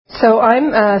So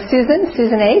I'm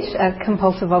Susan H., a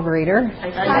compulsive overeater.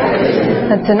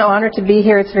 It's an honor to be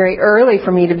here. It's very early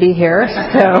for me to be here.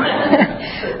 So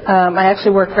I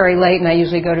actually work very late, and I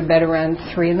usually go to bed around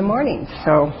 3 in the morning.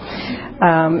 So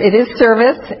it is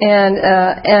service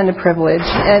and a privilege.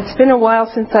 It's been a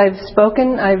while since I've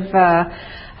spoken. I've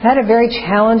had a very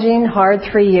challenging, hard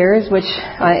 3 years, which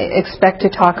I expect to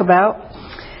talk about.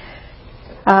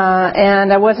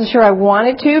 And I wasn't sure I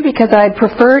wanted to, because I'd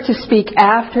prefer to speak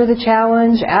after the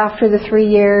challenge, after the 3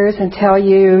 years, and tell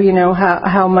you,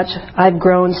 how much I've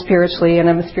grown spiritually, and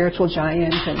I'm a spiritual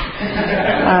giant.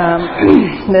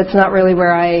 And that's not really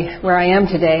where I am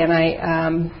today. And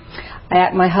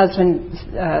my husband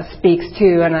speaks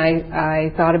too, and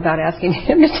I thought about asking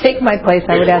him to take my place.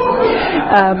 I would ask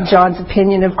John's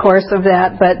opinion, of course, of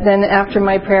that. But then after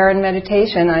my prayer and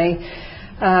meditation, I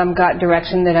got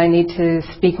direction that I need to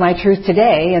speak my truth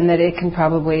today, and that it can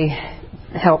probably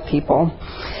help people.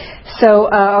 So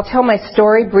I'll tell my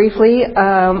story briefly.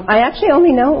 I actually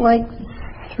only know like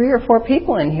 3 or 4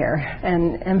 people in here,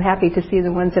 and I'm happy to see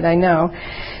the ones that I know.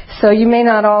 So you may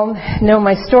not all know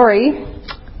my story.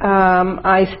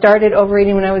 I started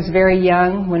overeating when I was very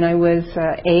young. When I was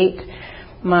 8,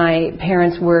 my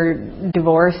parents were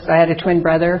divorced. I had a twin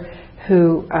brother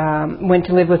who went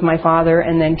to live with my father,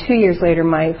 and then 2 years later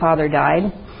my father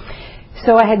died.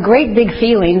 So I had great big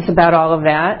feelings about all of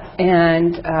that,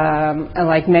 and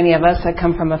like many of us, I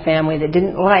come from a family that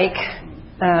didn't like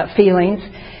feelings,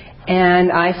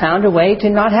 and I found a way to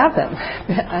not have them.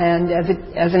 And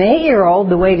as an 8-year-old,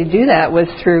 the way to do that was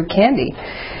through candy.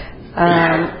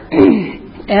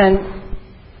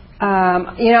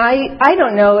 I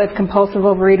don't know if compulsive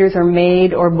overeaters are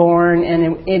made or born,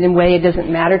 and in a way it doesn't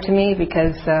matter to me,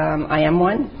 because I am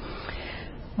one.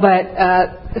 But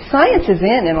science is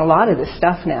in a lot of this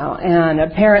stuff now, and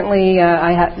apparently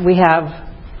we have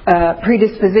a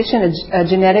predisposition, a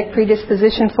genetic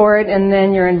predisposition for it, and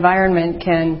then your environment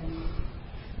can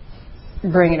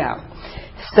bring it out.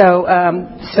 So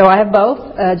I have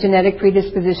both a genetic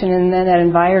predisposition, and then that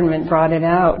environment brought it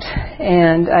out.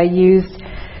 And I used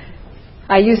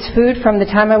food from the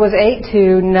time I was 8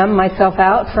 to numb myself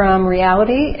out from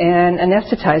reality and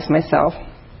anesthetize myself.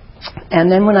 And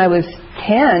then when I was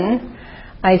 10,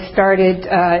 I started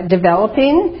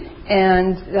developing,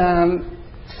 and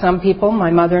some people,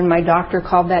 my mother and my doctor,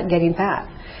 called that getting fat.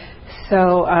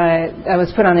 So I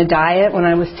was put on a diet when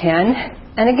I was 10.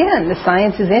 And again, the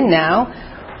science is in now.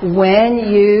 When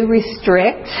you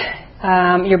restrict,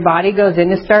 your body goes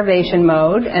into starvation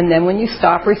mode, and then when you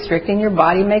stop restricting, your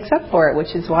body makes up for it,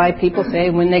 which is why people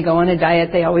say when they go on a diet,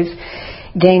 they always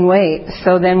gain weight.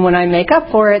 So then when I make up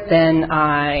for it, then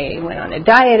I went on a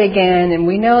diet again, and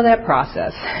we know that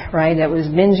process, right? That was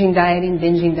binging dieting.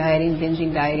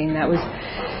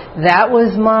 That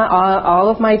was all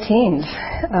of my teens.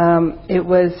 It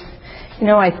was,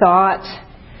 I thought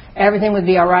everything would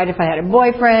be all right if I had a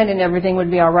boyfriend, and everything would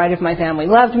be all right if my family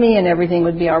loved me, and everything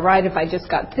would be all right if I just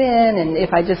got thin, and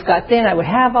if I just got thin, I would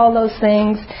have all those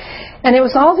things. And it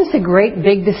was all just a great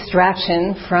big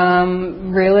distraction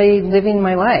from really living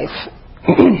my life.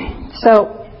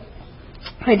 So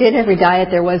I did every diet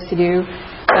there was to do.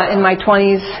 In my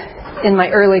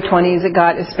early 20s, it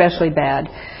got especially bad.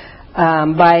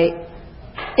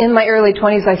 In my early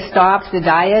 20s, I stopped the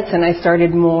diets, and I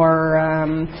started more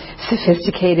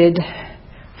sophisticated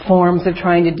forms of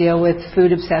trying to deal with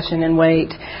food obsession and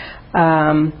weight.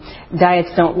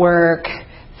 Diets don't work.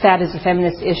 Fat is a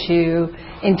feminist issue.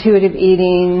 Intuitive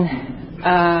eating.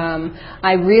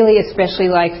 I really especially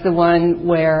liked the one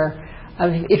where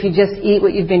if you just eat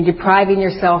what you've been depriving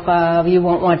yourself of, you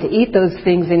won't want to eat those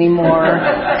things anymore.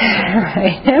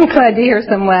 Right. I'm glad to hear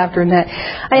some laughter in that.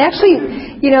 I actually,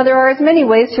 there are as many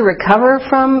ways to recover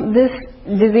from this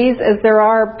disease as there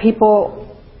are people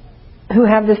who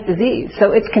have this disease.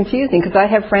 So it's confusing, because I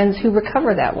have friends who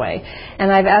recover that way, and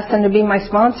I've asked them to be my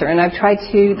sponsor, and I've tried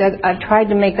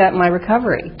to make that my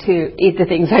recovery, to eat the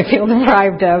things I feel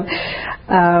deprived of.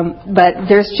 But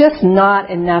there's just not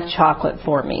enough chocolate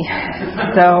for me.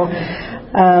 So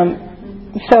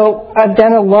I've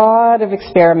done a lot of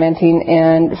experimenting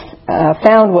and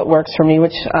found what works for me,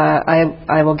 which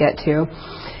I will get to.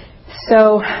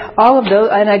 So all of those,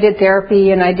 and I did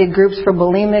therapy, and I did groups for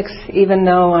bulimics. Even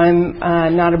though I'm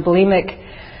not a bulimic,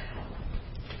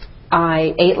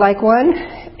 I ate like one,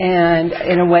 and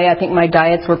in a way I think my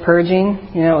diets were purging.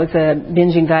 It was a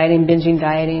binging dieting.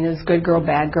 It was good girl,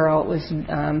 bad girl. It was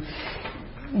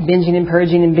binging and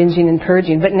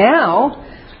purging. But now,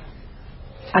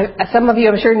 some of you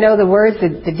I'm sure know the words,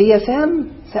 the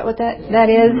DSM. Is that what that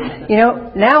is?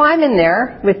 Now I'm in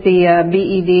there with the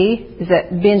BED, is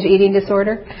that binge eating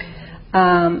disorder.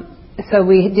 So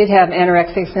we did have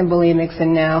anorexics and bulimics,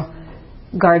 and now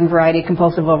garden variety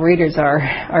compulsive overeaters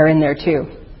are in there too.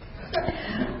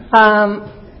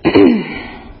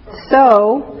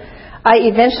 So I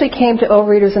eventually came to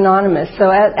Overeaters Anonymous.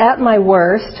 So at my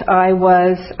worst, I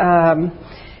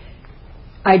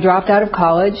dropped out of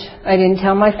college. I didn't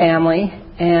tell my family,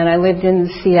 and I lived in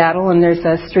Seattle, and there's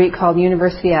a street called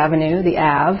University Avenue, the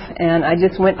Ave, and I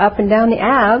just went up and down the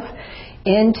Ave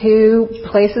into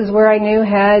places where I knew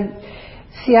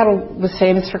Seattle was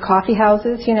famous for coffee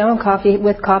houses, and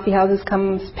with coffee houses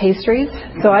comes pastries.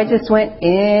 So I just went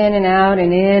in and out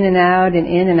and in and out and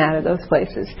in and out of those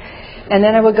places. And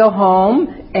then I would go home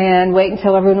and wait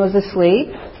until everyone was asleep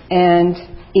and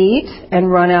eat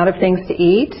and run out of things to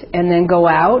eat, and then go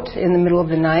out in the middle of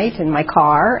the night in my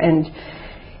car and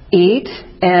eat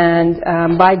and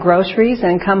buy groceries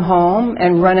and come home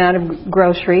and run out of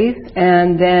groceries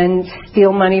and then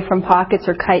steal money from pockets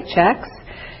or kite checks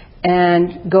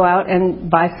and go out and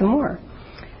buy some more.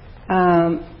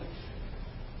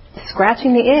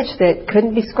 Scratching the itch that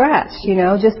couldn't be scratched,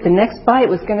 just the next bite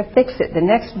was going to fix it. The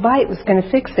next bite was going to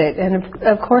fix it. And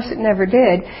of course it never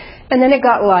did. And then it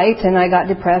got light and I got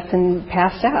depressed and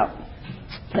passed out.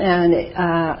 And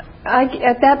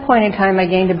at that point in time I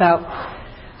gained about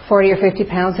 40 or 50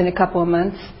 pounds in a couple of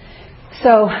months.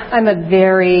 So I'm a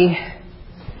very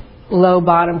low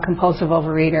bottom compulsive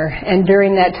overeater, and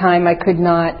during that time I could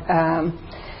not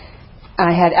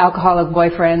I had alcoholic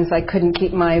boyfriends. I couldn't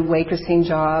keep my waitressing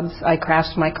jobs. I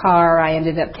crashed my car. I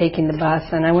ended up taking the bus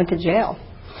and I went to jail.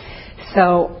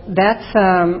 So that's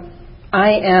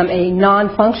I am a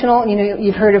non-functional,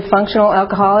 you've heard of functional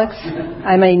alcoholics.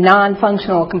 I'm a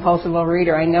non-functional compulsive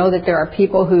overeater. I know that there are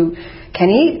people who can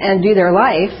eat and do their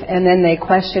life and then they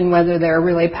question whether they're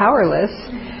really powerless.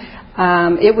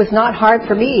 It was not hard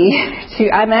for me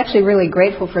I'm actually really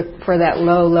grateful for that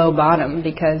low bottom,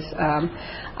 because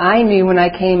I knew when I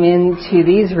came into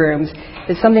these rooms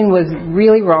that something was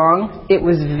really wrong. It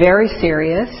was very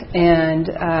serious, and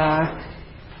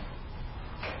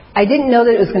I didn't know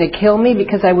that it was going to kill me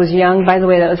because I was young. By the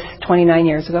way, that was 29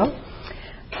 years ago.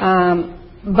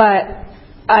 But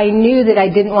I knew that I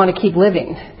didn't want to keep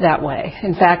living that way.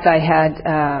 In fact, I had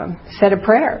said a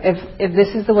prayer. If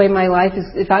this is the way my life is,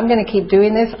 if I'm going to keep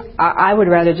doing this, I would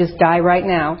rather just die right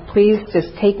now. Please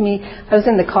just take me. I was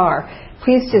in the car.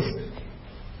 Please just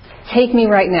take me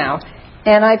right now.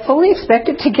 And I fully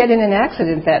expected to get in an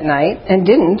accident that night and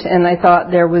didn't. And I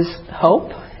thought there was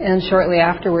hope. And shortly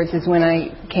afterwards is when I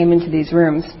came into these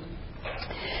rooms.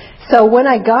 So when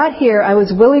I got here, I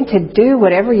was willing to do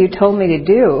whatever you told me to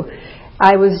do.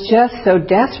 I was just so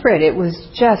desperate. It was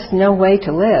just no way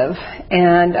to live.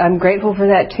 And I'm grateful for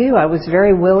that too. I was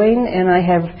very willing, and I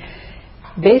have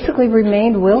basically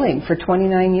remained willing for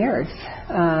 29 years.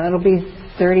 It'll be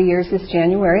 30 years this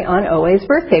January on OA's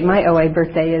birthday. My OA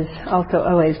birthday is also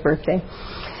OA's birthday.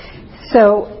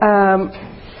 So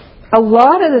a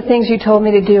lot of the things you told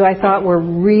me to do I thought were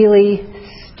really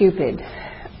stupid.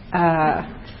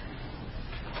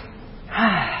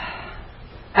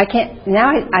 I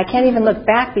can't even look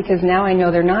back, because now I know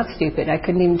they're not stupid. I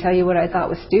couldn't even tell you what I thought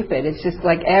was stupid. It's just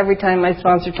like every time my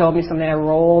sponsor told me something, I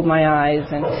rolled my eyes.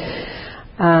 And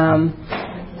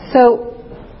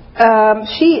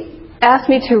she asked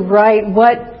me to write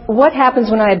what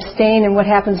happens when I abstain and what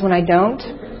happens when I don't.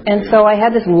 And so I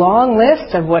had this long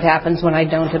list of what happens when I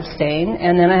don't abstain,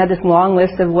 and then I had this long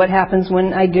list of what happens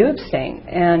when I do abstain.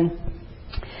 And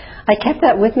I kept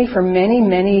that with me for many,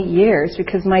 many years,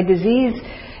 because my disease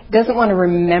doesn't want to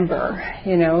remember. I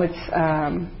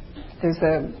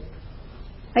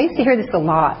used to hear this a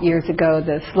lot years ago,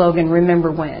 the slogan,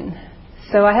 "Remember when."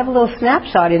 So I have a little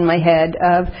snapshot in my head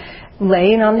of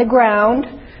laying on the ground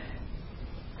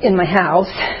in my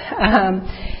house,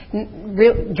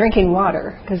 drinking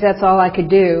water, because that's all I could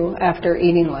do after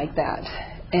eating like that.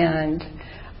 And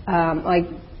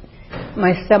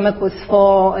my stomach was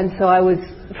full, and so I was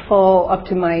full up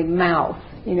to my mouth.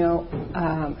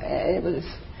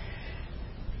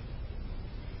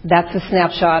 That's a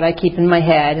snapshot I keep in my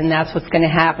head, and that's what's going to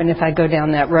happen if I go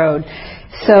down that road.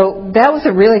 So that was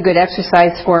a really good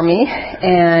exercise for me,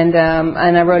 and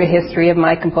I wrote a history of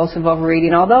my compulsive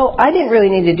overeating, although I didn't really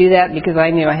need to do that because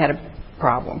I knew I had a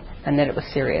problem and that it was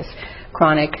serious,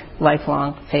 chronic,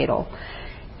 lifelong, fatal.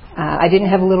 I didn't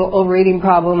have a little overeating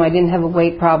problem. I didn't have a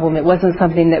weight problem. It wasn't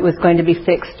something that was going to be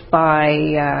fixed by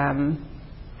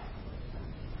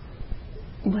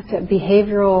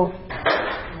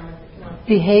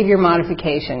behavior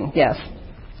modification. Yes.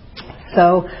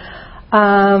 So,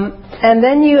 and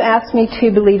then you asked me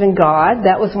to believe in God.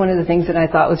 That was one of the things that I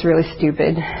thought was really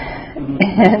stupid.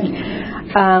 And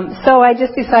So I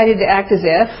just decided to act as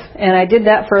if, and I did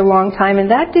that for a long time, and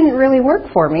that didn't really work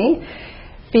for me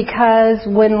because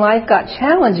when life got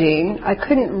challenging, I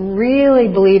couldn't really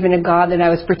believe in a God that I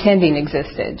was pretending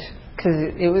existed because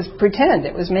it was pretend,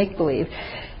 it was make-believe.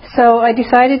 So I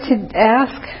decided to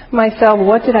ask myself,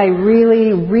 what did I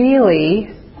really, really,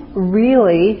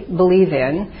 really believe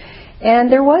in?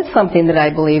 And there was something that I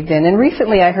believed in. And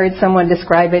recently I heard someone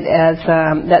describe it as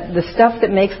that the stuff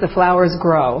that makes the flowers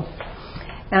grow.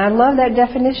 And I love that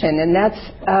definition. And that's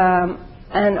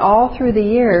and all through the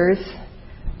years,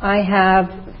 I have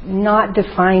not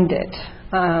defined it.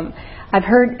 I've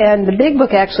heard, and the Big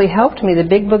Book actually helped me. The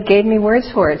Big Book gave me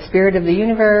words for it: spirit of the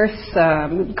universe,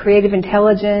 creative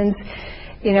intelligence.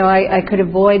 You know, I could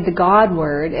avoid the God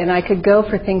word, and I could go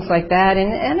for things like that.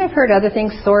 And I've heard other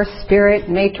things: source, spirit,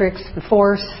 matrix, the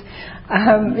force.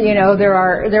 You know, there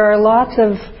are lots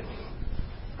of.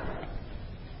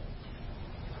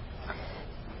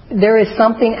 There is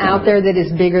something out there that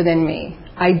is bigger than me.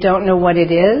 I don't know what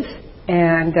it is,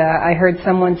 and I heard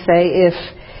someone say,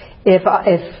 if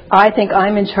I think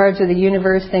I'm in charge of the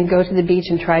universe, then go to the beach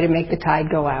and try to make the tide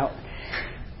go out.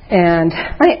 And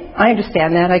I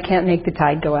understand that. I can't make the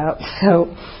tide go out.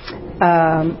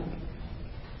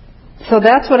 So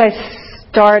that's what I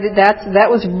started. That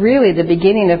was really the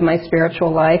beginning of my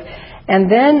spiritual life. And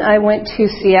then I went to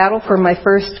Seattle for my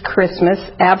first Christmas,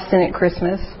 abstinent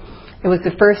Christmas. It was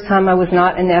the first time I was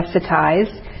not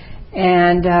anesthetized.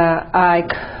 And I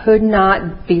could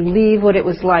not believe what it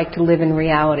was like to live in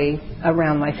reality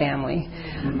around my family.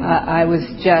 I was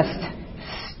just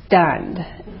stunned.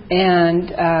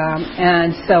 And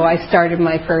so I started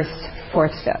my first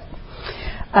fourth step.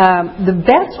 The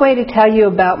best way to tell you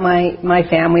about my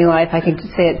family life, I can just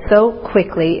say it so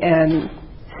quickly and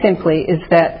simply, is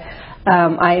that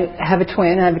I have a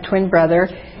twin brother.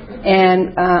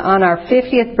 And on our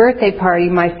 50th birthday party,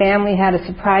 my family had a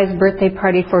surprise birthday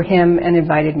party for him and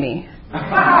invited me.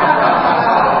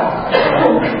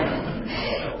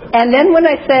 And then when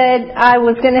I said I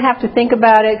was going to have to think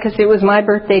about it because it was my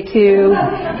birthday too,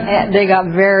 they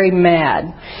got very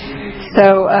mad.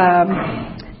 So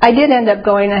I did end up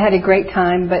going. I had a great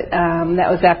time, but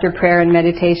that was after prayer and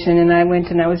meditation, and I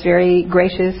went and I was very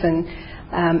gracious and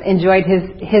enjoyed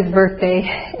his birthday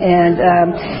and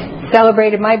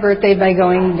celebrated my birthday by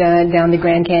going down the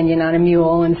Grand Canyon on a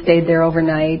mule and stayed there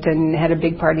overnight and had a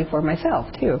big party for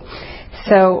myself too.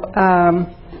 So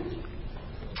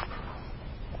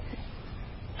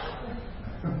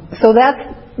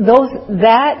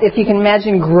that if you can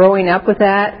imagine growing up with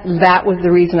that was the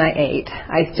reason I ate.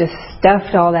 I just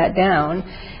stuffed all that down,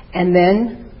 and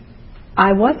then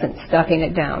I wasn't stuffing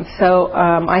it down. So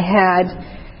I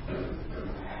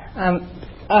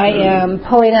am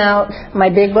pulling out my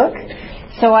Big Book.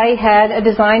 So I had a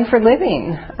design for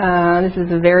living. This is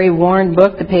a very worn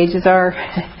book. The pages are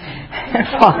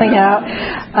falling out.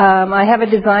 I have a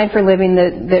design for living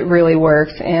that really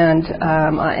works, and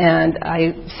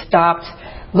I stopped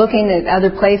looking at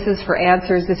other places for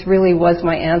answers. This really was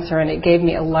my answer, and it gave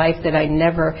me a life that I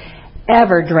never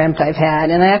ever dreamt I've had.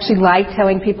 And I actually like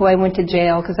telling people I went to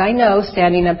jail, because I know,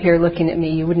 standing up here looking at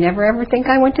me, you would never ever think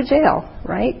I went to jail,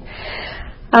 right?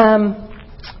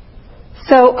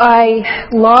 So I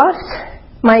lost,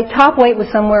 my top weight was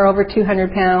somewhere over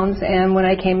 200 pounds, and when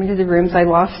I came into the rooms I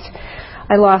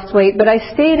lost weight, but I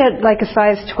stayed at like a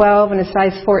size 12 and a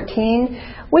size 14,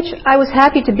 which I was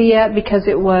happy to be at because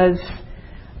they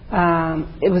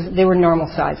were normal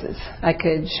sizes. I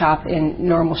could shop in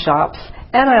normal shops,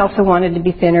 and I also wanted to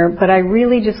be thinner, but I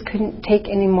really just couldn't take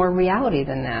any more reality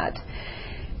than that.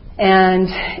 And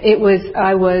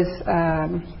I was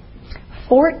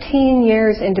 14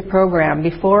 years into program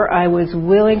before I was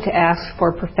willing to ask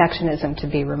for perfectionism to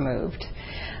be removed.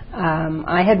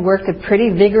 I had worked a pretty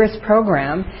vigorous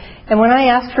program, and when I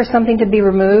asked for something to be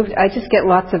removed, I just get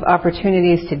lots of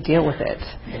opportunities to deal with it.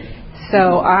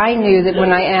 So I knew that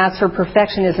when I asked for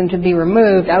perfectionism to be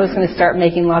removed, I was going to start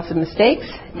making lots of mistakes,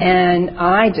 and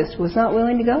I just was not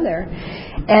willing to go there.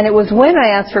 And it was when I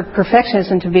asked for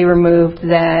perfectionism to be removed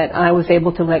that I was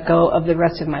able to let go of the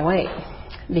rest of my weight,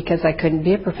 because I couldn't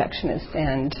be a perfectionist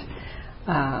and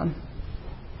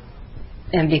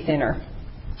be thinner.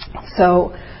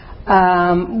 So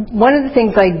one of the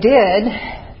things I did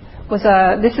was,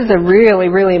 this is a really,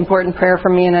 really important prayer for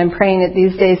me, and I'm praying it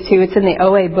these days too. It's in the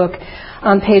OA book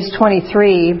on page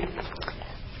 23.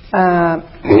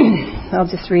 I'll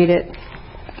just read it.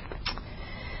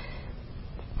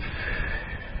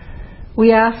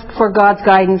 We ask for God's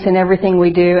guidance in everything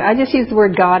we do. I just use the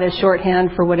word God as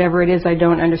shorthand for whatever it is I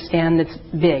don't understand that's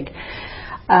big.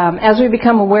 As we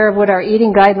become aware of what our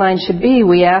eating guidelines should be,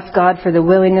 we ask God for the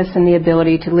willingness and the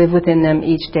ability to live within them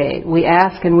each day. We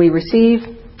ask and we receive,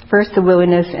 first the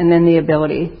willingness and then the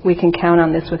ability. We can count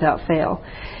on this without fail.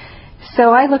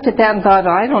 So I looked at that and thought,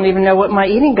 I don't even know what my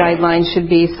eating guidelines should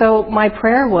be. So my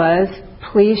prayer was,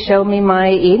 please show me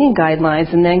my eating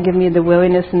guidelines and then give me the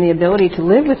willingness and the ability to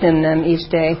live within them each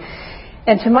day.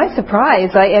 And to my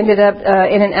surprise, I ended up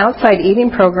in an outside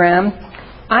eating program.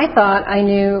 I thought I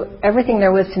knew everything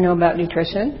there was to know about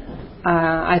nutrition.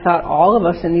 I thought all of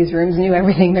us in these rooms knew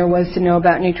everything there was to know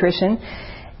about nutrition.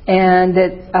 And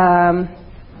that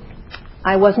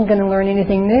I wasn't going to learn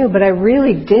anything new, but I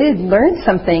really did learn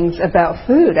some things about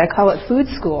food. I call it food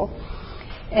school.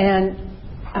 And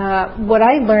what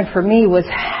I learned for me was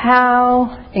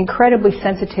how incredibly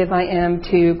sensitive I am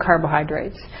to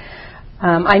carbohydrates.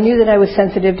 I knew that I was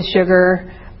sensitive to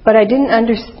sugar, but I didn't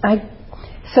understand.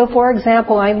 So, for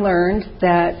example, I learned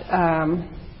that,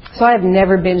 so I've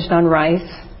never binged on rice.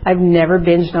 I've never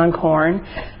binged on corn.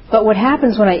 But what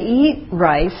happens when I eat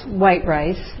rice, white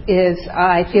rice, is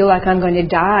I feel like I'm going to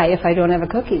die if I don't have a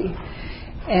cookie.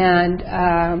 And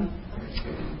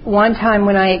one time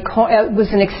when I ate corn, it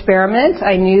was an experiment.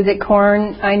 I knew that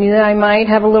I might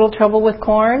have a little trouble with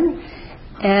corn.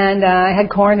 And I had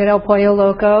corn at El Pollo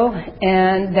Loco.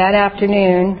 And that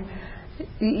afternoon,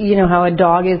 you know how a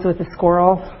dog is with a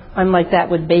squirrel? I'm like that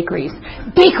with bakeries.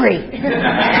 Bakery!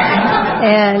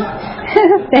 And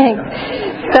thanks.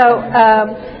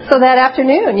 So that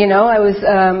afternoon, you know, I was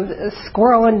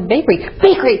squirrel and bakery,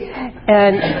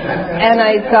 and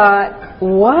I thought,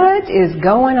 what is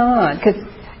going on? Because,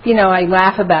 you know, I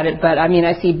laugh about it, but I mean,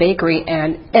 I see bakery,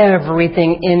 and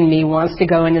everything in me wants to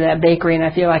go into that bakery, and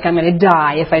I feel like I'm going to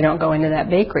die if I don't go into that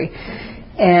bakery.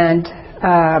 And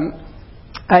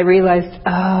I realized,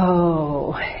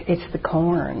 oh, it's the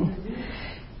corn.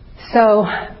 So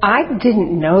I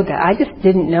didn't know that. I just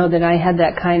didn't know that I had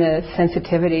that kind of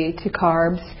sensitivity to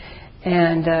carbs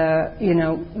and, you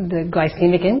know, the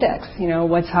glycemic index, you know,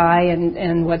 what's high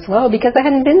and what's low, because I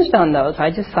hadn't binged on those.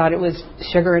 I just thought it was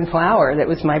sugar and flour that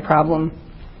was my problem.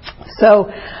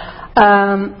 So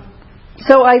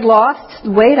I lost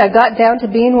weight. I got down to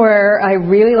being where I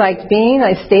really liked being.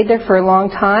 I stayed there for a long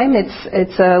time.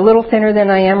 It's a little thinner than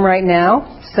I am right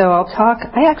now. So I'll talk.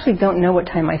 I actually don't know what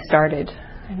time I started.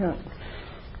 I don't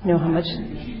know how much.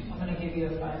 I'm going to give you a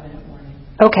 5-minute warning.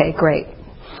 Okay, great.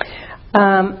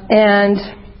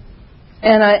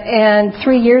 And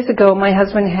 3 years ago, my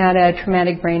husband had a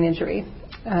traumatic brain injury,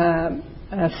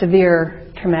 a severe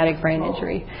traumatic brain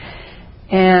injury,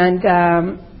 and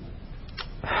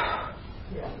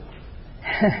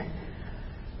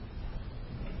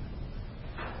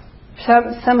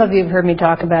some of you have heard me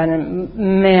talk about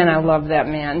him. Man, I love that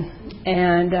man.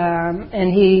 And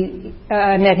he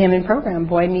I met him in program,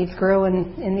 Boy Meets Girl,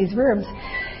 in these rooms.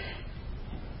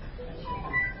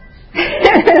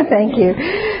 Thank you.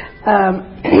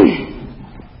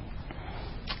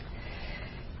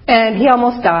 And he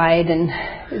almost died, and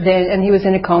he was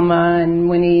in a coma, and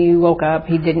when he woke up,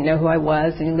 he didn't know who I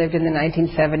was, and he lived in the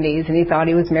 1970s, and he thought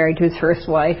he was married to his first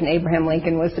wife, and Abraham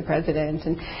Lincoln was the president,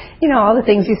 and, you know, all the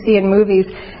things you see in movies.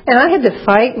 And I had to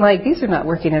fight, like, these are not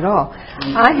working at all.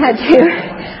 I had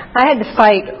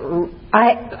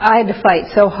to fight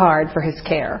so hard for his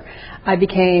care. I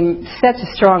became such a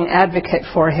strong advocate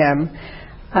for him.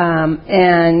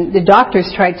 And the doctors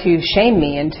tried to shame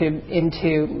me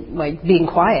into like being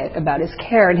quiet about his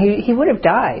care, and he would have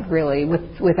died really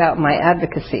without my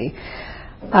advocacy.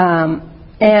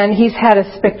 And he's had a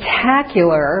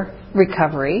spectacular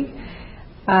recovery,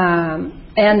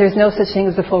 and there's no such thing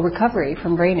as a full recovery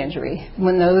from brain injury.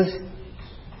 When those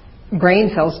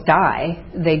brain cells die,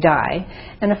 they die.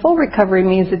 And a full recovery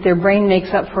means that their brain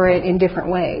makes up for it in different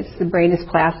ways. The brain is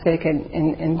plastic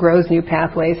and grows new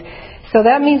pathways. So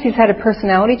that means he's had a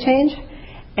personality change,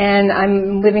 and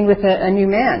I'm living with a new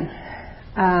man.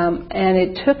 And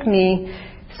it took me,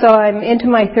 so I'm into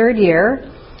my 3rd year.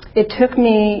 It took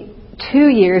me 2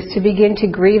 years to begin to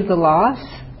grieve the loss.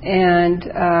 And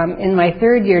in my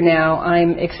 3rd year now,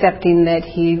 I'm accepting that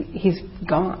he's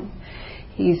gone.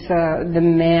 He's the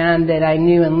man that I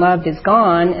knew and loved is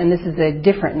gone, and this is a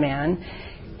different man.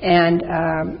 And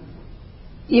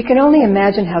you can only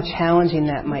imagine how challenging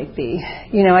that might be.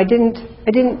 You know, I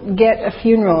didn't get a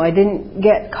funeral. I didn't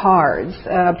get cards.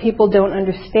 People don't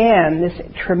understand this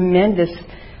tremendous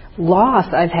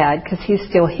loss I've had because he's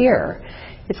still here.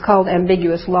 It's called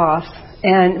ambiguous loss.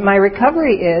 And my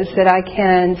recovery is that I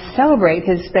can celebrate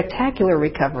his spectacular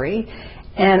recovery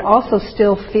and also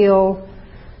still feel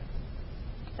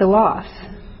the loss.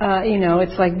 You know,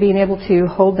 it's like being able to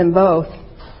hold them both.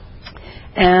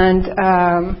 And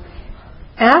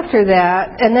after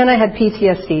that, and then I had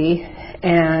PTSD,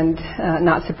 and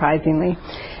not surprisingly.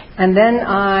 And then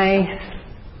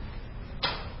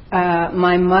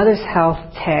my mother's health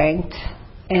tanked,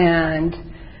 and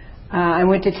I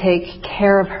went to take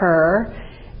care of her,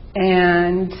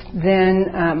 and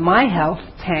then my health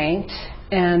tanked,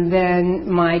 and then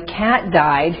my cat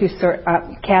died.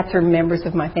 Cats are members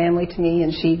of my family to me,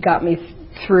 and she got me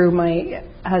through my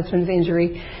husband's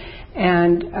injury,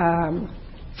 and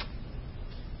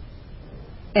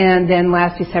then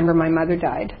last December my mother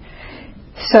died.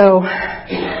 So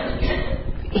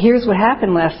here's what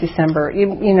happened last December.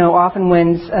 You know, often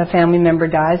when a family member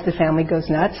dies, the family goes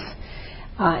nuts,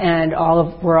 and all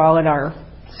of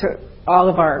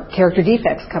our character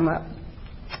defects come up.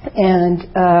 And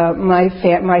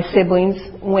my siblings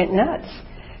went nuts.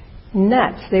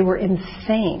 They were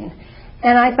insane.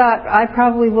 And I thought I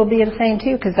probably will be insane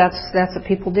too, because that's what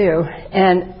people do.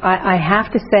 And I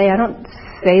have to say, I don't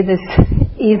say this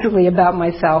easily about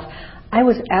myself, I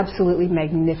was absolutely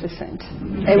magnificent.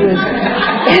 It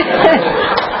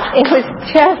was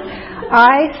just,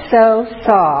 I so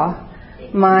saw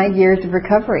my years of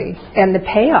recovery and the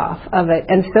payoff of it,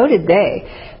 and so did they.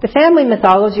 The family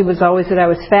mythology was always that I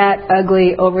was fat,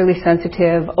 ugly, overly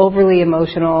sensitive, overly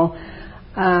emotional,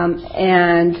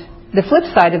 and the flip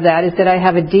side of that is that I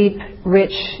have a deep,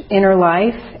 rich inner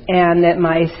life, and that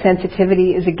my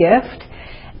sensitivity is a gift.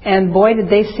 And boy, did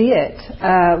they see it.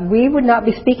 We would not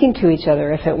be speaking to each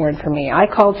other if it weren't for me. I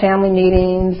called family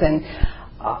meetings, and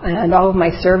all of my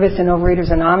service in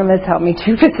Overeaters Anonymous helped me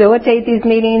to facilitate these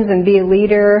meetings and be a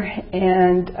leader.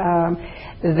 And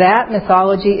that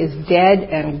mythology is dead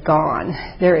and gone.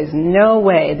 There is no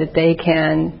way that they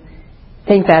can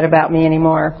think that about me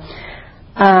anymore.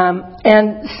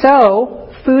 And so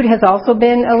food has also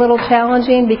been a little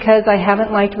challenging because I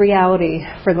haven't liked reality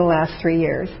for the last 3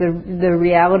 years. The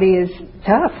reality is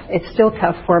tough. It's still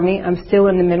tough for me. I'm still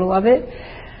in the middle of it.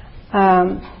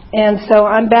 And so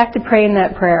I'm back to praying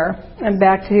that prayer. I'm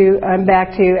back to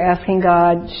asking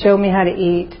God, show me how to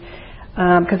eat.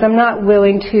 Because I'm not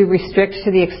willing to restrict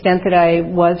to the extent that I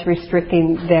was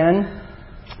restricting then.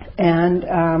 And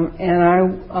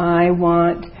I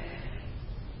want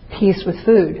peace with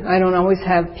food. I don't always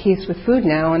have peace with food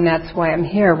now, and that's why I'm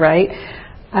here, right?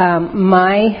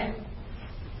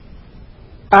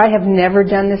 I have never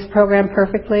done this program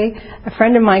perfectly. A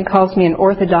friend of mine calls me an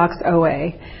orthodox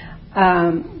OA.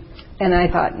 And I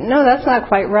thought, no, that's not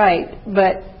quite right.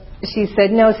 But she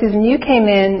said, no, Susan, you came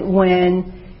in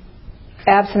when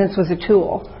abstinence was a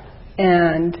tool,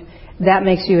 and that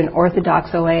makes you an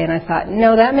orthodox OA. And I thought,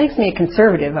 no, that makes me a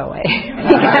conservative OA.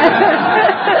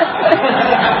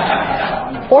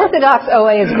 Orthodox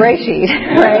OA is gray sheet,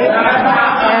 right?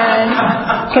 And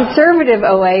conservative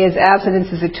OA is abstinence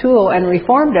is a tool, and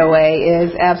reformed OA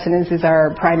is abstinence is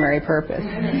our primary purpose.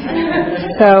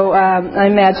 So I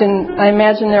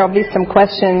imagine there will be some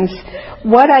questions.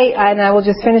 And I will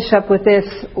just finish up with this.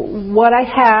 What I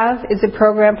have is a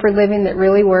program for living that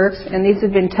really works, and these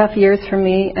have been tough years for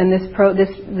me, and this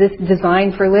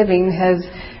design for living has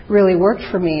really worked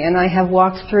for me, and I have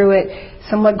walked through it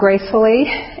somewhat gracefully,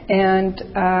 and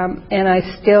I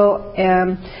still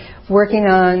am working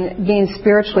on being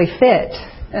spiritually fit.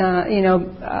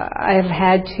 I have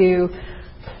had to.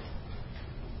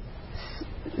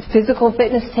 Physical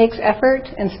fitness takes effort,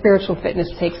 and spiritual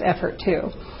fitness takes effort too.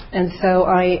 And so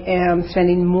I am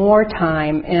spending more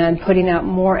time and putting out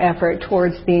more effort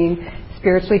towards being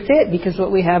spiritually fit, because what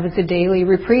we have is a daily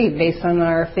reprieve based on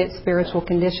our fit spiritual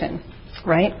condition,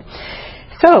 right?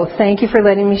 So thank you for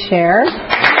letting me share.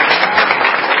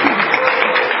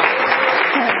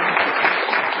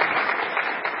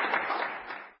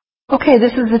 Okay,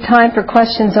 this is the time for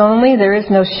questions only. There is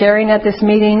no sharing at this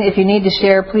meeting. If you need to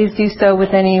share, please do so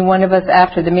with any one of us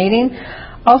after the meeting.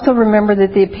 Also remember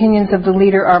that the opinions of the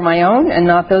leader are my own and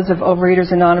not those of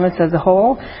Overeaters Anonymous as a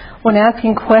whole. When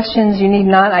asking questions, you need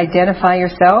not identify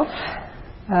yourself.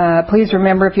 Please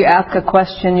remember, if you ask a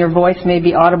question, your voice may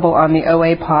be audible on the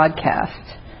OA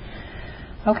podcast.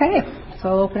 Okay, so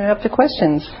I'll open it up to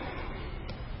questions.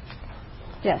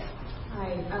 Yes?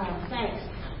 Hi, thanks.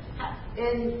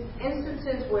 In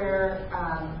instances where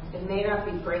it may not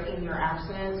be breaking your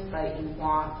abstinence, but you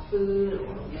want food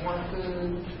or more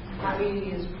food, how do you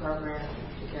use program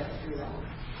to get through that?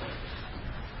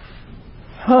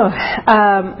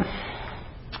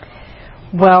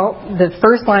 Well, the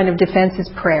first line of defense is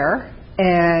prayer,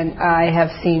 and I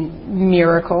have seen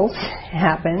miracles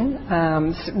happen,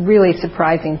 really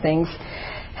surprising things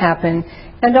happen.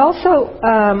 And also,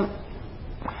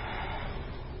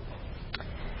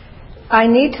 I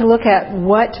need to look at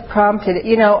what prompted it.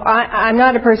 I'm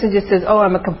not a person who just says, oh,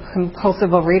 I'm a compulsive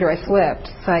overeater, I slipped.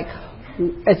 It's like,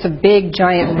 it's a big,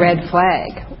 giant red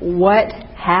flag. What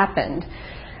happened?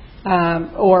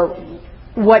 Or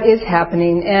what is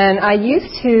happening? And I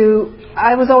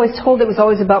was always told it was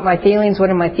always about my feelings, what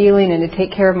am I feeling, and to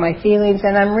take care of my feelings.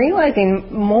 And I'm realizing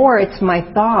more it's my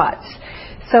thoughts.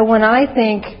 So when I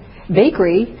think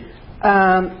bakery,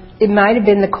 it might have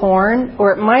been the corn,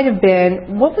 or it might have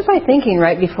been, what was I thinking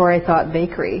right before I thought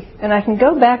bakery? And I can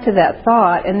go back to that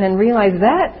thought and then realize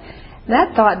that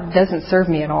thought doesn't serve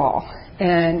me at all.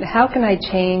 And how can I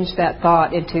change that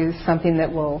thought into something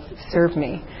that will serve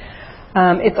me?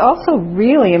 It's also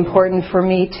really important for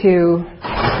me to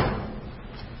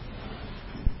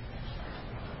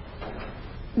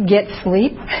get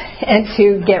sleep and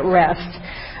to get rest.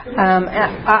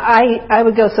 I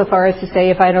would go so far as to say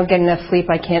if I don't get enough sleep,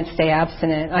 I can't stay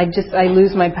abstinent. I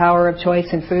lose my power of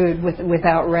choice in food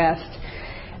without rest.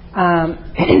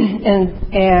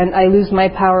 And I lose my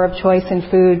power of choice in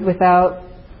food without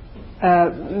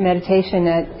meditation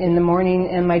in the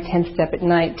morning and my 10th step at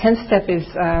night. 10th step is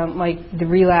like the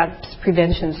relapse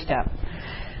prevention step.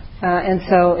 And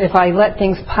so if I let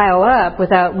things pile up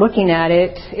without looking at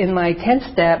it in my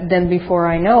 10th step, then before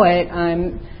I know it,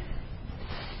 I'm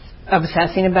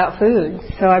obsessing about food.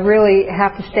 So I really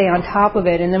have to stay on top of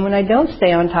it. And then when I don't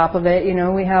stay on top of it,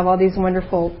 we have all these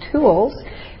wonderful tools,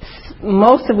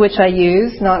 most of which I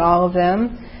use, not all of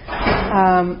them.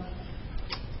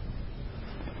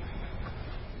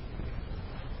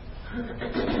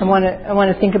 I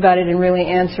want to think about it and really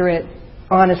answer it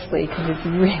honestly, because it's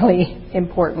really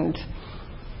important.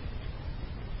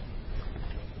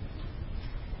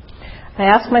 I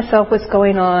ask myself what's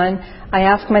going on. I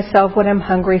ask myself what I'm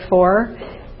hungry for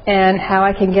and how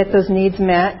I can get those needs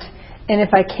met. And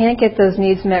if I can't get those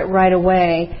needs met right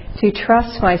away, to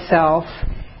trust myself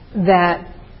that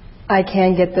I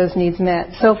can get those needs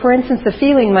met. So, for instance, the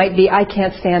feeling might be, I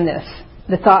can't stand this.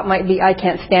 The thought might be, I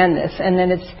can't stand this. And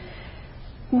then it's,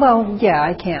 well, yeah,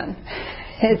 I can.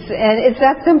 It's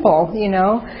that simple,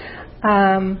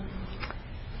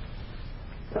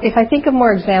 If I think of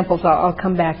more examples, I'll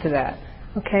come back to that.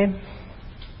 Okay?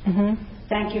 Mm-hmm.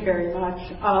 Thank you very much.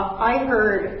 I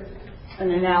heard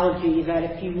an analogy that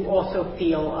if you also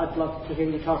feel, I'd love to hear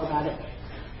you talk about it,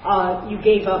 you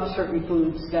gave up certain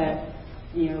foods that,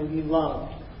 you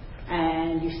loved,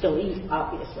 and you still eat,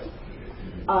 obviously.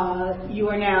 You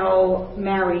are now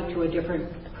married to a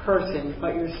different person,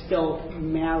 but you're still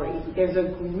married. There's a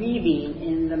grieving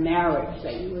in the marriage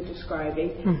that you were describing,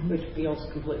 mm-hmm. which feels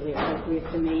completely appropriate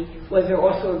to me. Was there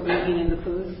also a grieving in the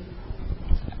food?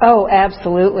 Oh,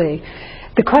 absolutely.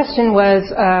 The question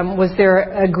was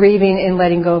there a grieving in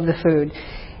letting go of the food?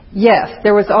 Yes,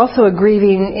 there was also a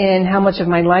grieving in how much of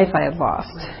my life I had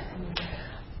lost.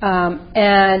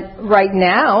 And right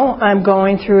now, I'm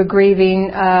going through a grieving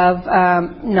of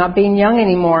not being young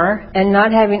anymore and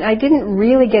I didn't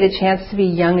really get a chance to be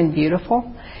young and beautiful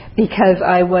because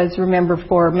remember,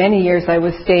 for many years I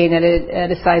was staying at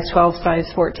a size 12,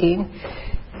 size 14.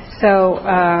 So,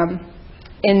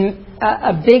 in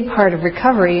a big part of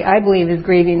recovery, I believe, is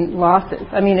grieving losses.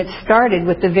 I mean, it started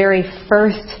with the very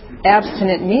first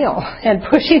abstinent meal and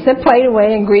pushing the plate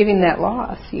away and grieving that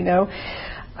loss,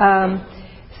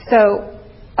 So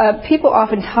people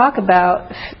often talk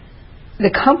about the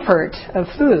comfort of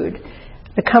food,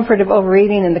 the comfort of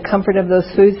overeating and the comfort of those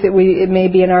foods that it may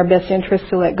be in our best interest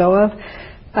to let go of.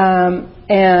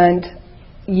 And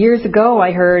years ago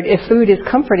I heard, if food is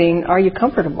comforting, are you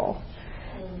comfortable?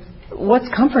 What's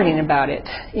comforting about it?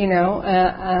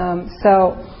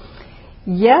 So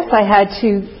yes, I had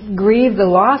to grieve the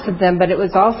loss of them, but it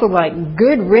was also like,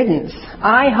 good riddance.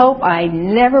 I hope I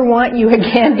never want you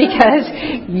again because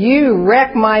you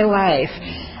wreck my life.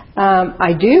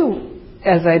 I do,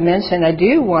 as I mentioned, I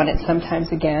do want it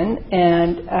sometimes again.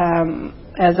 And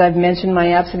as I've mentioned,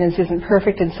 my abstinence isn't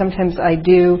perfect, and sometimes I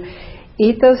do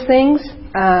eat those things.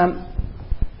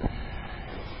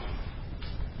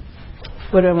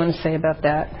 What do I want to say about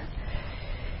that?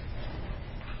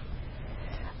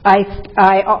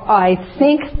 I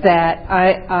think that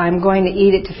I'm going to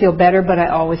eat it to feel better, but I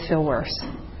always feel worse.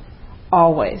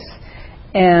 Always.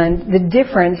 And the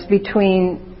difference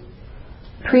between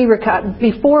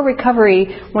before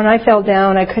recovery, when I fell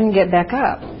down, I couldn't get back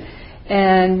up.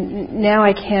 And now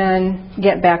I can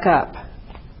get back up.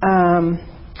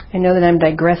 I know that I'm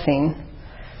digressing.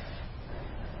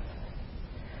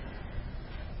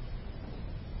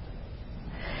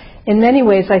 In many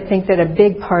ways, I think that a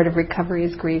big part of recovery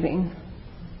is grieving.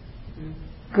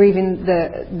 Grieving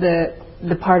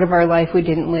the part of our life we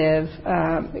didn't live.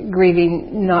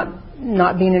 Grieving not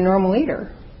not being a normal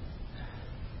eater.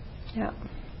 Yeah.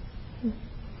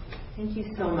 Thank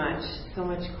you so much. So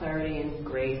much clarity and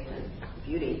grace and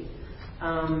beauty.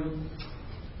 Can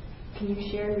you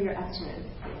share your abstinence?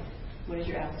 What is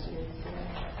your abstinence today?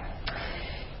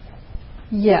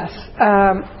 Yes.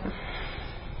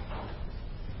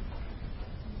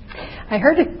 I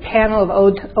heard a panel of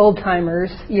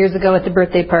old-timers years ago at the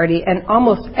birthday party, and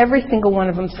almost every single one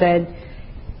of them said,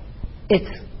 it's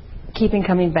keeping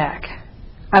coming back.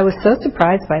 I was so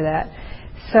surprised by that.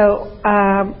 So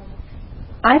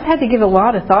I've had to give a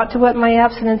lot of thought to what my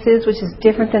abstinence is, which is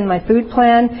different than my food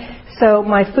plan. So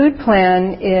my food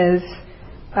plan is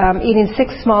eating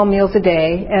 6 small meals a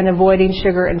day and avoiding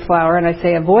sugar and flour. And I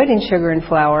say avoiding sugar and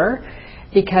flour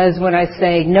because when I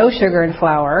say no sugar and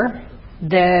flour,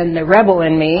 then the rebel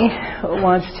in me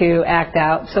wants to act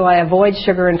out. So I avoid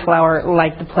sugar and flour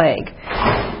like the plague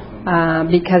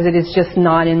because it is just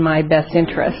not in my best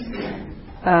interest.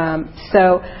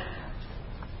 So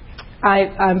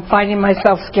I'm finding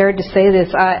myself scared to say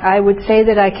this. I would say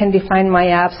that I can define my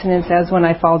abstinence as when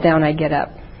I fall down, I get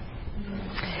up.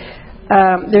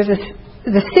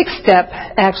 The 6th step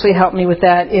actually helped me with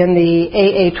that in the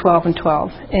AA 12 and 12.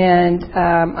 And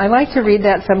I like to read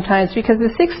that sometimes because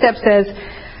the 6th step says,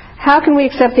 how can we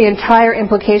accept the entire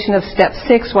implication of step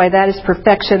 6? Why that is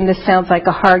perfection. This sounds like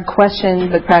a hard question,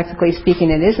 but practically speaking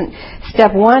it isn't.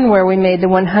 Step 1, where we made the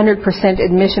 100%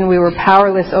 admission we were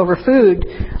powerless over food,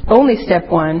 only step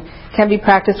 1, can be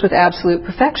practiced with absolute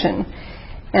perfection.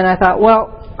 And I thought,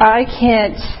 well, I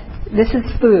can't, this is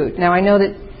food. Now I know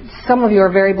that some of you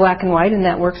are very black and white, and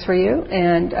that works for you.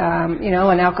 And,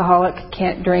 an alcoholic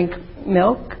can't drink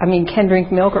milk. Can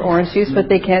drink milk or orange juice, but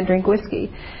they can't drink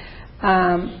whiskey.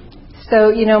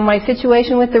 So, my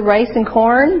situation with the rice and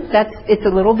corn, it's a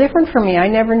little different for me. I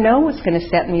never know what's going to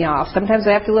set me off. Sometimes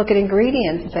I have to look at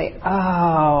ingredients and say,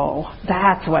 oh,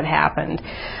 that's what happened.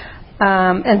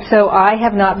 And so I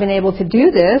have not been able to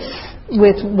do this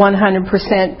with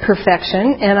 100%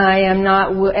 perfection, and I am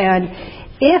not, and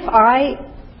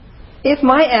if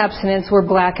my abstinence were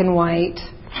black and white,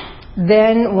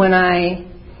 then when I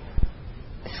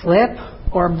slip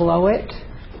or blow it,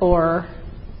 or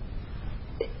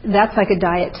that's like a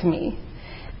diet to me.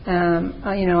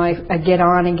 I get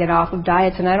on and get off of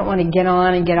diets, and I don't want to get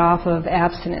on and get off of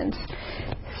abstinence.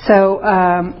 So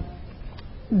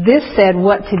this said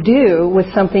what to do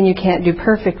with something you can't do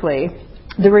perfectly.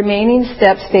 The remaining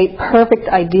steps state perfect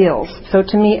ideals. So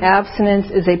to me,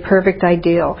 abstinence is a perfect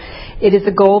ideal. It is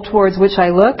a goal towards which I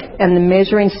look and the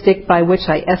measuring stick by which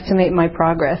I estimate my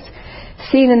progress.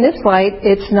 Seen in this light,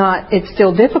 it's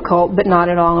still difficult, but not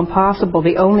at all impossible.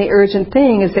 The only urgent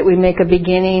thing is that we make a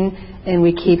beginning and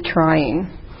we keep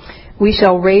trying. We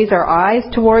shall raise our eyes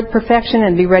toward perfection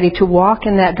and be ready to walk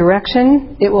in that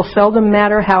direction. It will seldom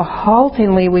matter how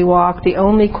haltingly we walk. The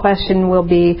only question will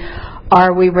be,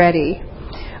 are we ready?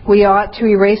 We ought to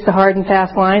erase the hard and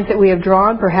fast lines that we have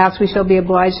drawn. Perhaps we shall be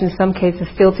obliged in some cases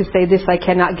still to say, this I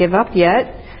cannot give up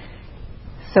yet.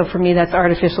 So for me, that's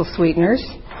artificial sweeteners.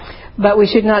 But we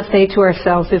should not say to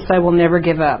ourselves, this I will never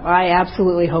give up. I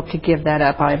absolutely hope to give that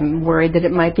up. I'm worried that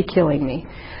it might be killing me.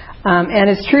 And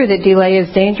it's true that delay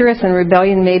is dangerous and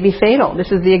rebellion may be fatal.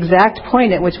 This is the exact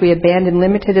point at which we abandon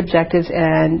limited objectives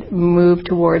and move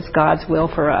towards God's will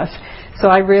for us. So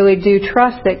I really do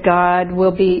trust that God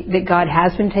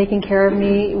has been taking care of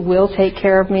me, will take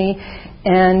care of me,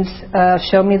 and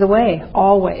show me the way,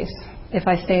 always, if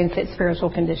I stay in fit spiritual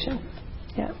condition.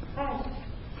 Yeah. Hi.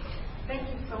 Thank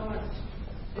you so much.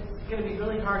 It's going to be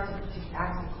really hard to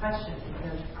ask a question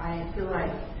because I feel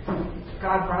like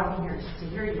God brought me here just to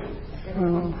hear you.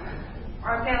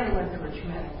 Our family went through a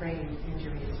traumatic brain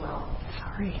injury as well.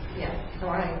 Sorry. Yeah. So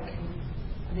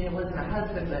it wasn't a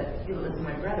husband, but it was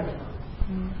my brother-in-law.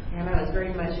 And I was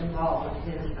very much involved with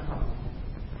his recovery.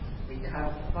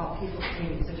 Well, people gave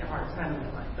me such a hard time in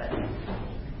my life, but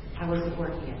I wasn't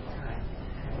working at the time.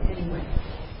 Anyway,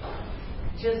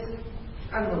 just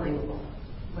unbelievable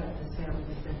what this family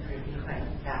has been through behind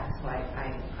that. So I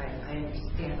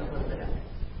understand a little bit of it.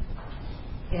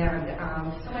 And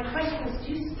so my question is,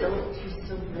 do you still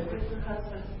live with your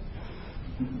husband?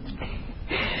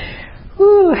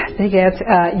 Big answer.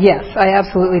 Yes, I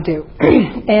absolutely do.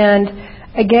 And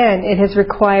again, it has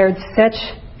required such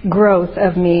growth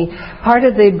of me. Part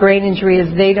of the brain injury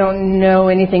is they don't know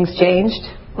anything's changed.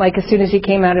 Like as soon as he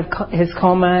came out of his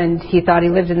coma and he thought he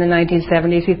lived in the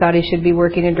 1970s, he thought he should be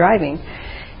working and driving.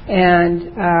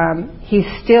 And he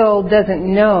still doesn't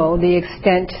know the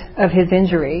extent of his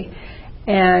injury.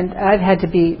 And I've had to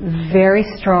be very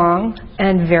strong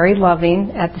and very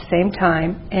loving at the same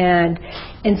time and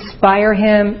inspire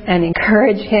him and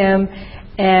encourage him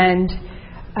and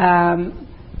I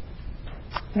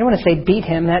don't want to say beat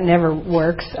him, that never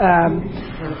works.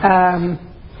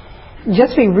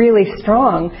 Just be really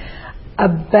strong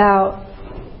about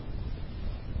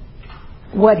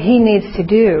what he needs to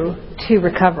do to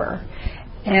recover.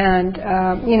 And,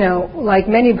 like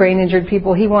many brain injured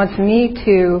people, he wants me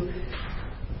to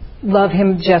love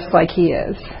him just like he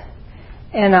is.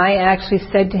 And I actually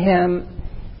said to him,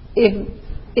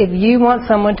 if you want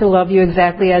someone to love you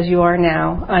exactly as you are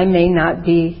now, I may not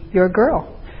be your girl.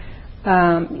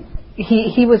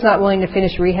 He was not willing to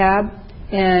finish rehab,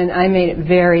 and I made it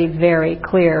very, very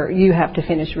clear, you have to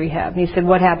finish rehab. And he said,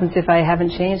 what happens if I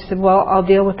haven't changed? I said, well, I'll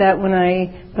deal with that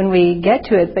when we get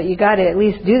to it, but you got to at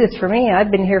least do this for me.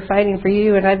 I've been here fighting for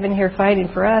you, and I've been here fighting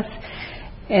for us.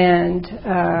 And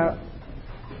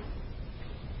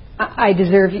I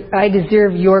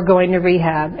deserve your going to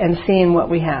rehab and seeing what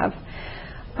we have.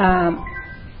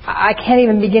 I can't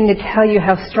even begin to tell you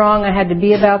how strong I had to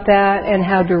be about that and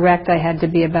how direct I had to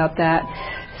be about that.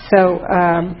 So,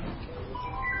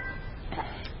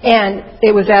 and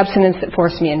it was abstinence that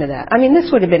forced me into that. I mean,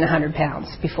 this would have been 100 pounds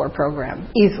before program,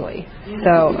 easily.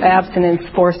 So abstinence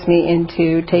forced me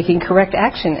into taking correct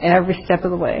action every step of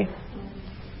the way.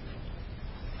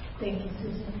 Thank you,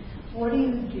 Susan. What do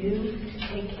you do to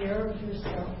take care of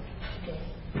yourself today?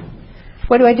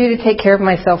 What do I do to take care of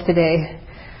myself today?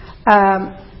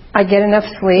 I get enough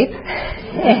sleep,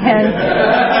 and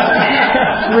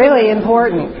it's really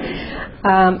important.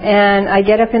 And I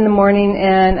get up in the morning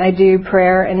and I do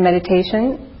prayer and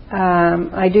meditation.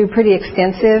 I do pretty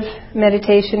extensive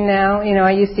meditation now.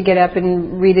 I used to get up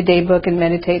and read a day book and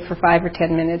meditate for 5 or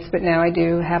 10 minutes, but now I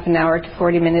do half an hour to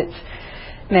 40 minutes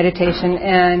meditation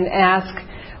and ask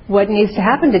what needs to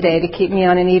happen today to keep me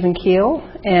on an even keel,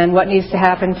 and what needs to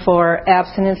happen for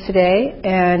abstinence today.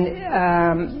 And,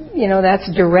 that's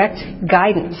direct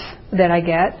guidance that I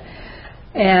get.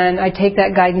 And I take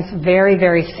that guidance very,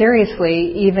 very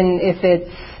seriously, even if it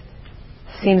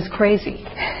seems crazy.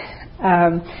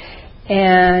 I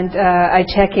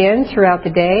check in throughout the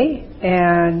day,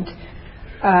 and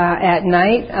at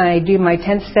night I do my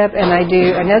 10th step and I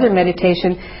do another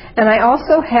meditation. And I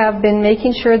also have been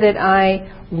making sure that I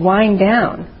wind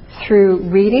down through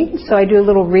reading. So I do a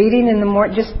little reading in the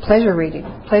morning, just pleasure reading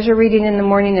in the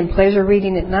morning and pleasure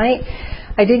reading at night.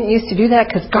 I didn't used to do that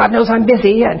because God knows I'm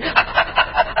busy and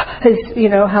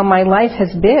how my life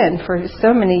has been for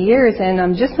so many years, and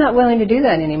I'm just not willing to do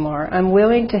that anymore. I'm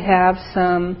willing to have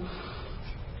some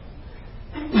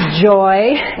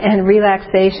joy and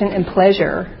relaxation and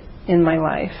pleasure in my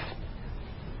life.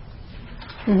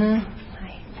 Mm-hmm.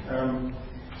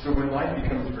 So when life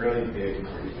becomes really big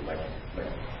for you, like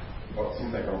what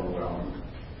seems like overwhelming,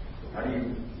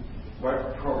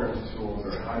 what programs, tools,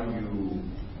 or how do you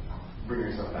bring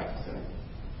yourself back to center?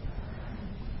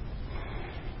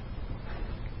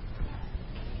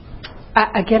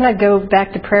 Again, I go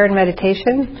back to prayer and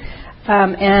meditation.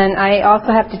 And I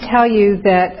also have to tell you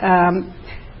that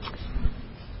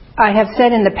I have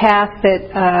said in the past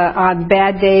that on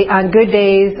good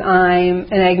days I'm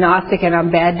an agnostic, and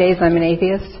on bad days I'm an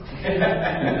atheist.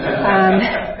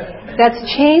 That's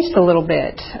changed a little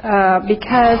bit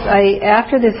because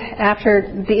after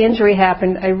the injury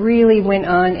happened, I really went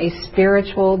on a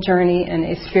spiritual journey and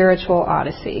a spiritual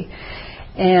odyssey.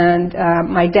 And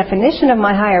my definition of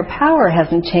my higher power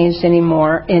hasn't changed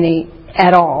anymore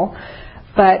at all,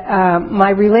 but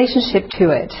my relationship to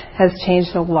it has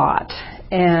changed a lot.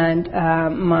 And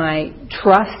my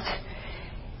trust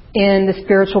in the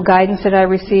spiritual guidance that I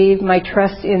receive, my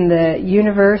trust in the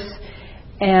universe,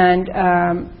 and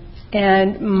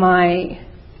my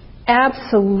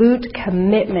absolute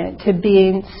commitment to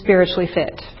being spiritually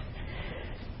fit.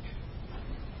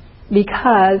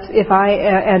 Because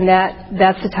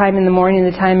that's the time in the morning,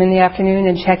 the time in the afternoon,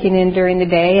 and checking in during the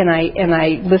day, and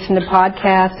I listen to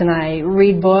podcasts and I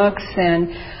read books,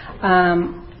 and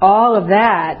all of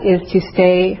that is to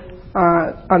stay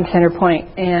on center point.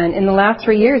 And in the last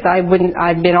 3 years, I've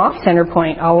been off center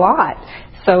point a lot.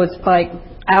 So it's like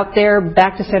out there,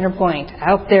 back to center point,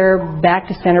 out there, back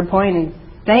to center point, and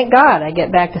thank God I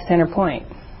get back to center point.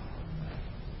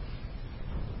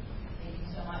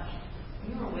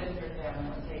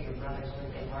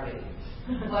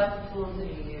 What tools did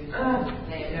you use to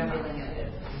make it feeling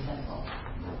it simple?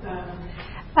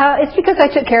 It's because I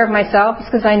took care of myself. It's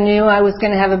because I knew I was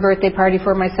going to have a birthday party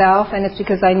for myself, and it's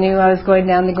because I knew I was going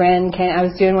down the Grand Canyon. I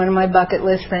was doing one of my bucket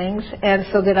list things, and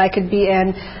so that I could be.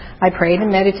 And I prayed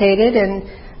and meditated, and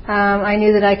I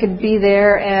knew that I could be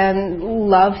there and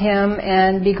love him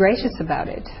and be gracious about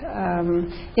it.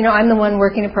 I'm the one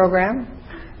working a program,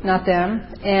 not them,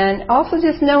 and also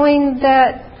just knowing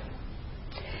that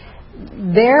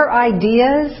their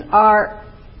ideas are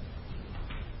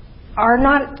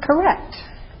not correct.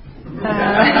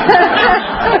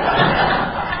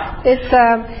 It's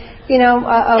a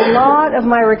lot of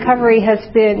my recovery has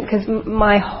been because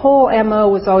my whole MO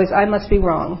was always I must be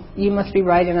wrong, you must be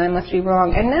right, and I must be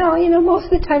wrong. And now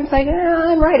most of the time it's like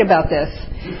I'm right about this.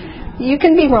 You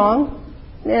can be wrong.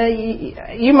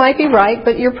 You might be right,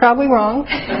 but you're probably wrong,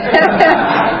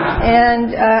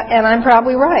 and I'm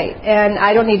probably right. And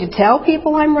I don't need to tell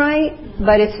people I'm right,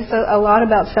 but it's just a lot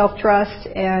about self-trust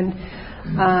and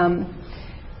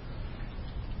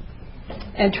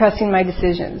trusting my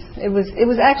decisions. It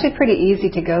was actually pretty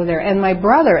easy to go there. And my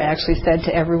brother actually said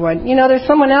to everyone, there's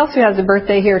someone else who has a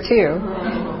birthday here too.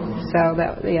 So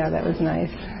that was nice.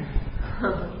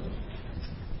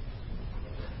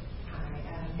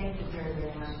 Thank you very,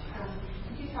 very much.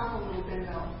 Could you talk a little bit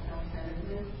about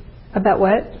self-centeredness? About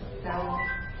what?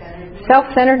 Self-centeredness.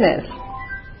 Self-centeredness.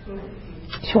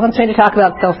 She wants me to talk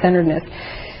about self-centeredness.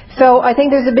 So I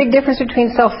think there's a big difference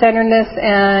between self-centeredness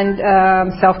and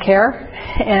self-care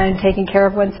and taking care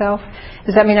of oneself.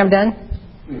 Does that mean I'm done?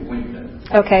 When you're done.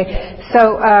 Okay.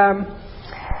 So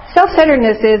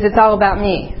self-centeredness is it's all about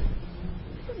me.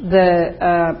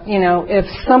 If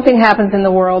something happens in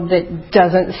the world that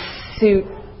doesn't suit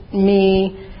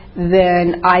me,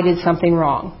 then I did something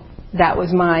wrong. That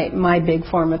was my big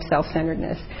form of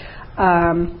self-centeredness.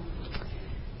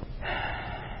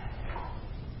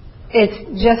 It's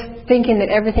just thinking that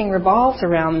everything revolves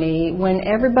around me when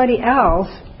everybody,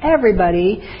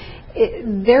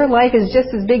 their life is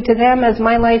just as big to them as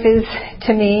my life is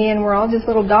to me, and we're all just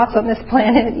little dots on this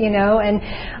planet, and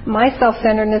my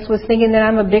self-centeredness was thinking that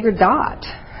I'm a bigger dot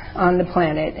on the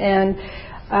planet. And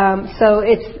so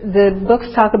the books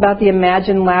talk about the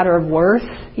imagined ladder of worth,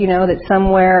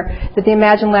 that the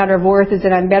imagined ladder of worth is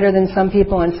that I'm better than some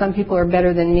people and some people are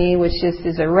better than me, which just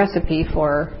is a recipe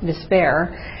for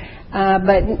despair.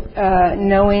 But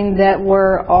knowing that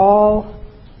we're all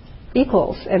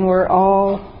equals and we're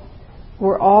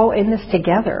all in this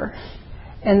together,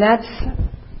 and that's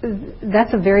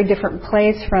a very different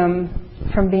place from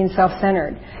being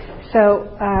self-centered. So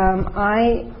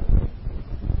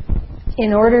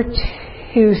in order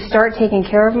to start taking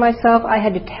care of myself, I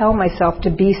had to tell myself to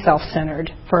be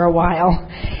self-centered for a while,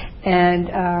 and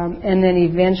then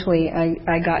eventually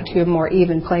I got to a more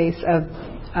even place of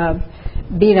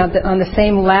being on the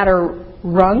same ladder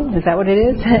rung, is that what it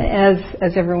is,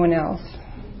 as everyone else.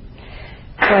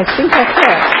 So I think that's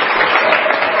it.